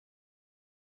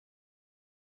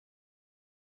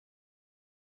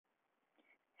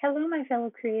Hello, my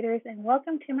fellow creators, and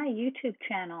welcome to my YouTube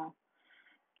channel.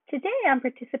 Today I'm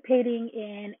participating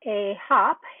in a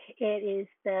hop. It is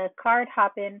the Card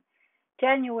Hoppin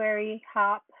January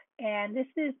hop, and this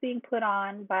is being put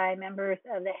on by members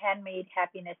of the Handmade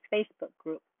Happiness Facebook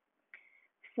group.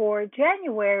 For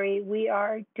January, we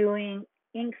are doing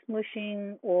ink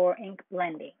smooshing or ink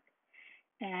blending.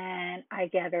 And I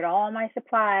gathered all my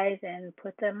supplies and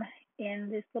put them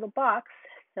in this little box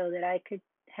so that I could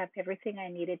have everything I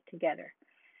needed together.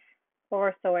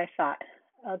 Or so I thought.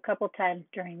 A couple times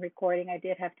during recording, I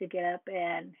did have to get up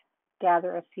and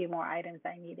gather a few more items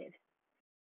I needed.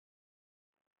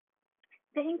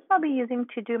 The inks I'll be using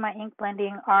to do my ink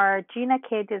blending are Gina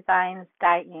K Designs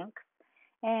dye inks,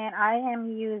 and I am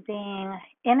using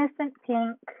Innocent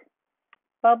Pink,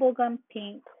 Bubblegum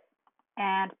Pink,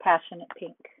 and Passionate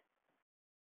Pink.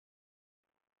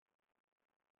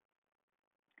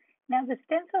 Now the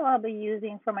stencil I'll be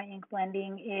using for my ink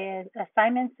blending is a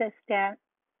Simon Says stamp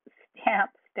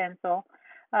stencil.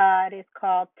 It is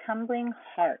called Tumbling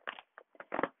Hearts.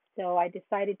 So I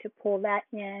decided to pull that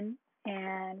in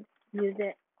and use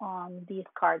it on these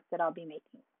cards that I'll be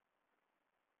making.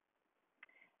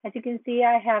 As you can see,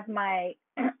 I have my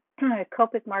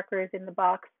Copic markers in the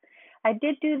box. I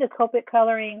did do the Copic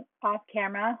coloring off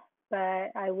camera,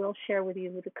 but I will share with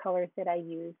you the colors that I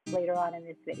use later on in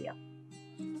this video.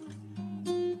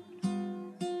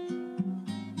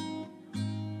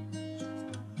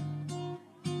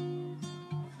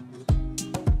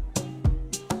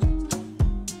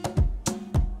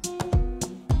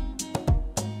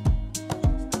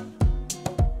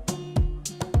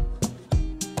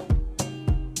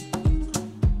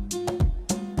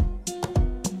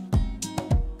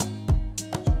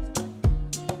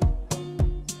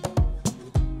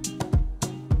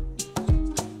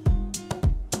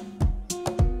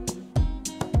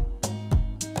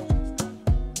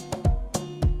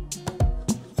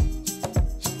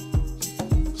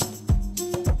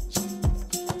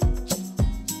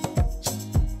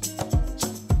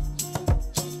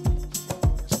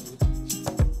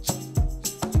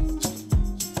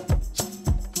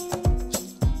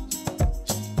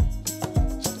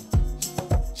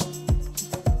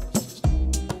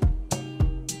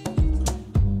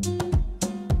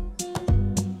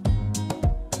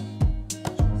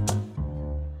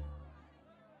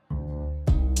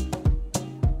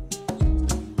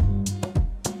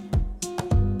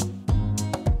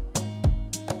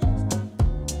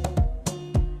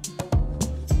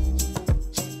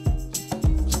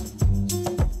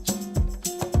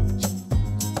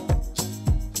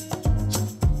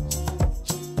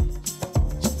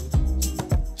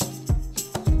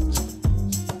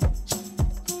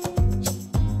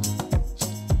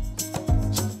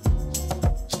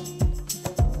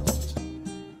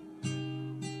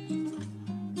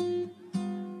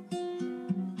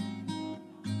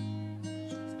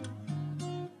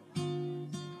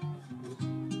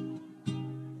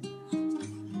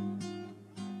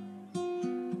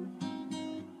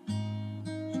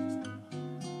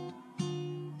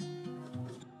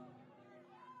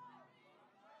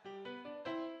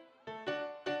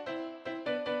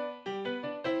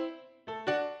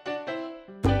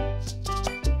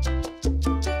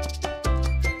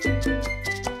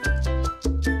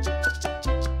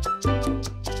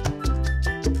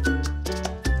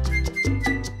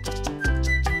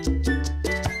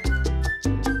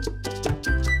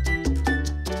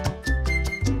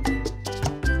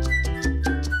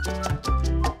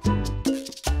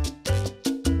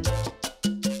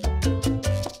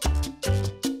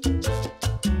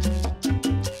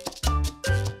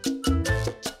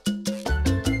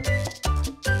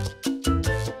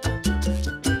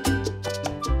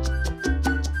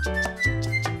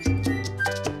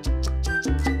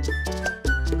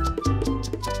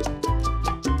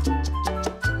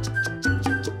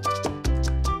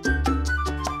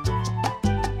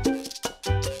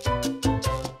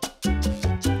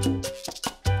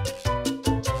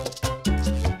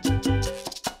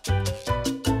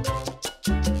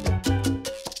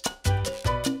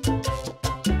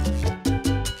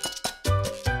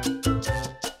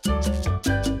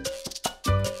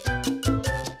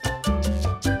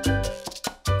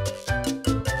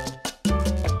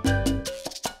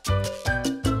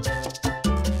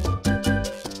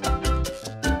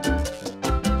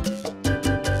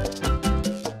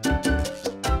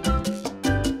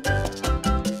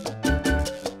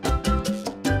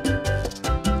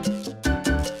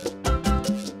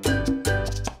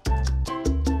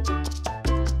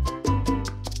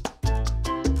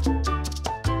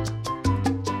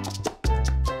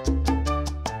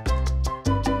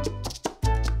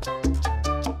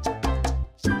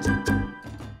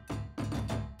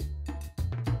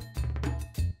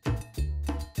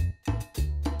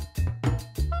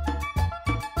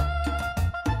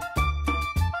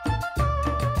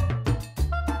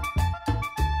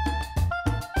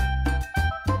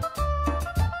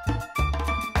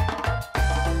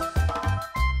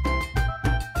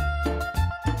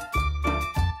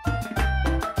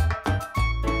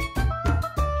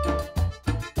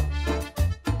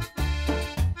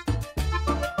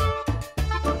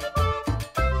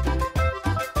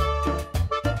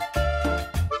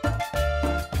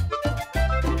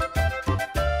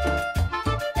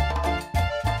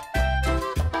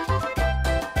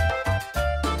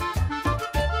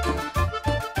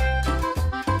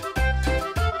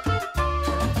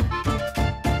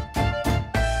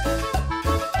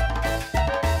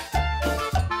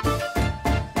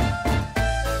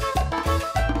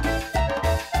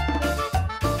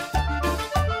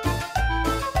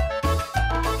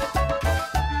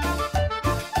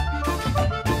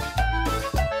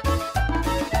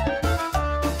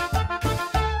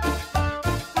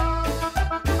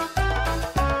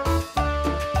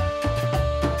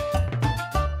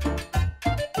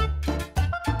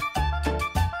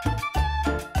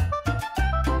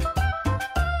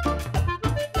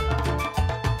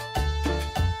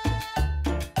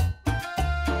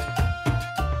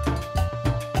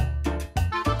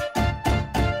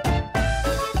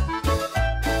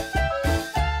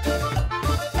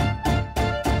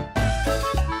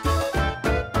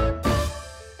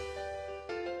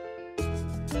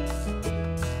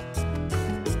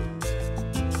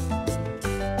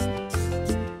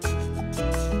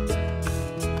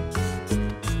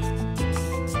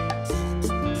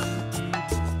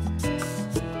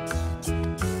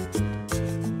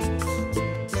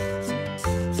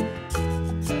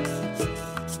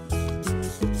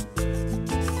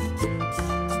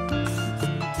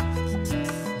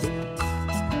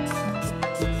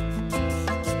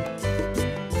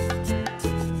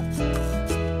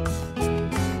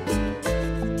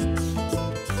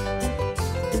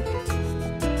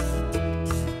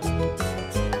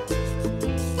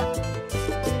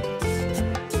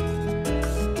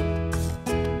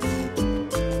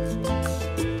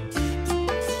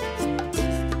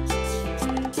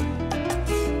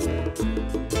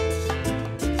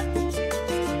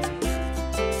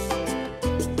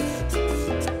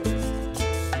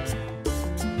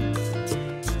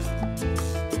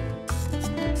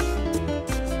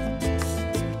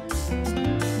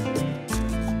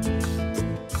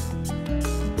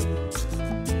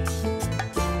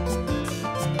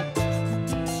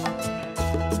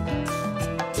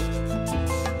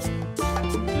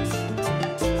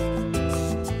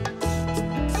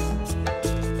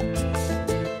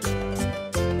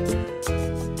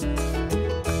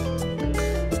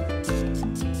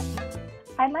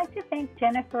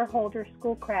 Jennifer Holder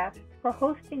Schoolcraft for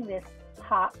hosting this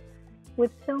hop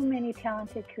with so many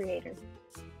talented creators.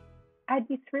 I'd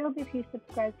be thrilled if you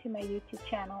subscribe to my YouTube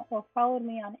channel or followed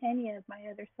me on any of my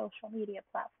other social media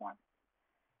platforms.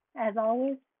 As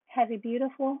always, have a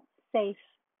beautiful, safe,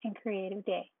 and creative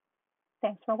day.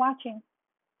 Thanks for watching.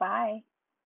 Bye.